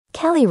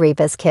Kelly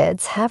Ripa's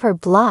kids have her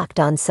blocked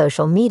on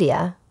social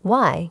media.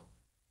 Why?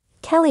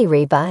 Kelly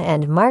Ripa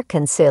and Mark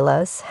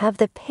Consuelos have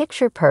the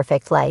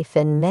picture-perfect life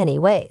in many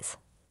ways.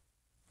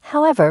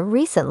 However,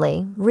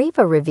 recently,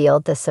 Ripa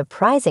revealed the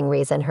surprising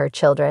reason her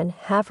children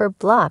have her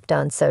blocked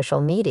on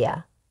social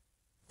media.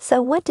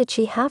 So what did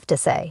she have to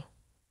say?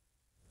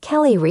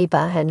 Kelly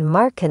Ripa and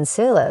Mark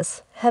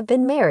Consuelos have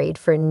been married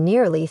for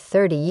nearly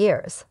 30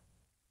 years.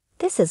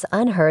 This is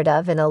unheard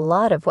of in a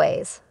lot of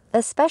ways,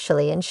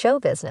 especially in show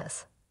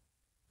business.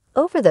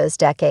 Over those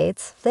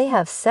decades, they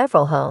have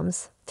several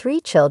homes,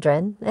 3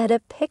 children, and a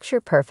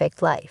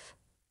picture-perfect life.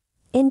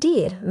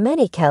 Indeed,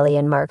 many Kelly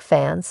and Mark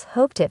fans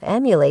hope to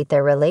emulate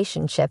their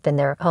relationship in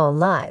their own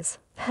lives,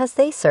 as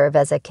they serve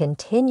as a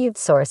continued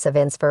source of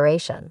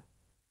inspiration.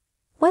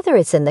 Whether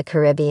it's in the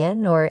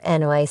Caribbean or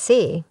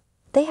NYC,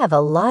 they have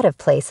a lot of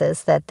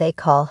places that they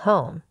call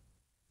home.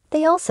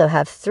 They also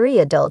have 3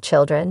 adult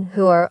children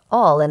who are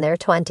all in their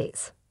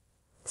 20s.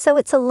 So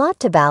it's a lot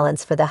to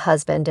balance for the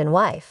husband and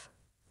wife.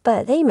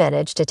 But they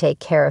manage to take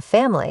care of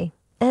family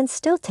and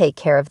still take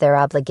care of their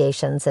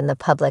obligations in the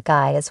public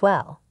eye as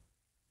well.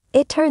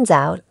 It turns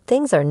out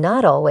things are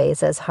not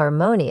always as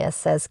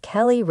harmonious as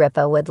Kelly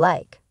Ripa would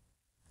like.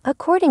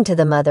 According to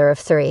the mother of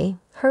 3,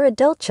 her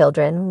adult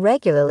children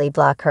regularly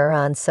block her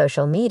on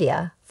social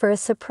media for a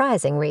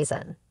surprising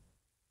reason.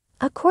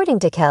 According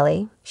to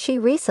Kelly, she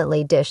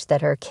recently dished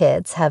that her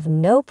kids have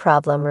no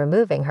problem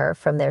removing her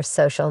from their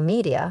social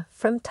media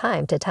from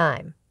time to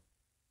time.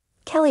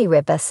 Kelly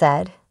Ripa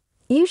said,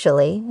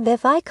 "Usually,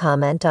 if I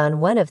comment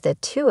on one of the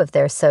 2 of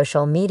their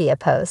social media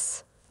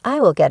posts, I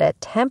will get a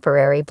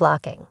temporary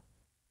blocking.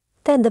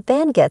 Then the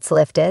ban gets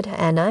lifted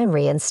and I'm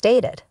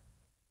reinstated.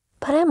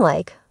 But I'm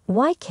like,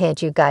 why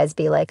can't you guys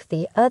be like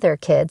the other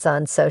kids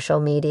on social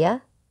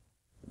media?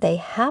 They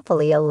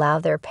happily allow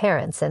their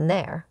parents in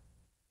there."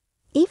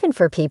 Even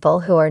for people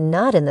who are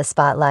not in the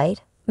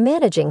spotlight,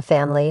 managing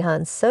family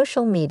on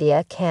social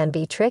media can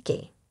be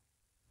tricky.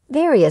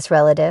 Various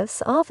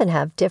relatives often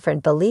have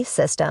different belief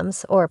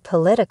systems or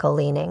political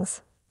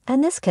leanings,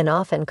 and this can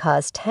often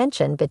cause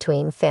tension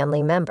between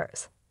family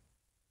members.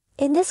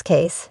 In this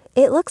case,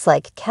 it looks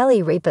like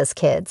Kelly Ripa's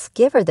kids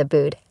give her the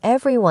boot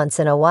every once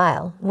in a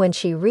while when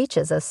she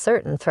reaches a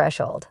certain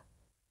threshold.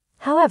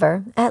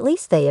 However, at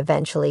least they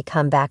eventually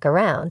come back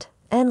around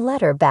and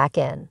let her back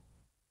in.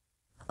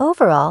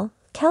 Overall,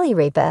 Kelly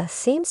Ripa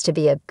seems to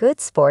be a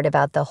good sport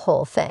about the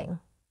whole thing.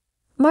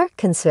 Mark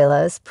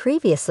Consuelos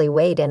previously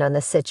weighed in on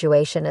the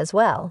situation as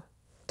well,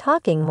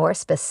 talking more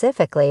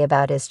specifically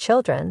about his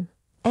children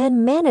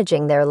and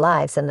managing their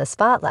lives in the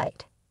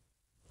spotlight.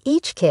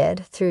 Each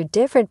kid, through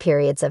different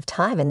periods of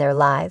time in their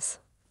lives,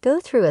 go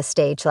through a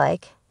stage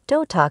like,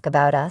 "Don't talk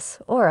about us,"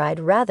 or "I'd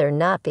rather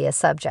not be a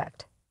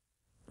subject."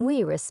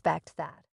 We respect that.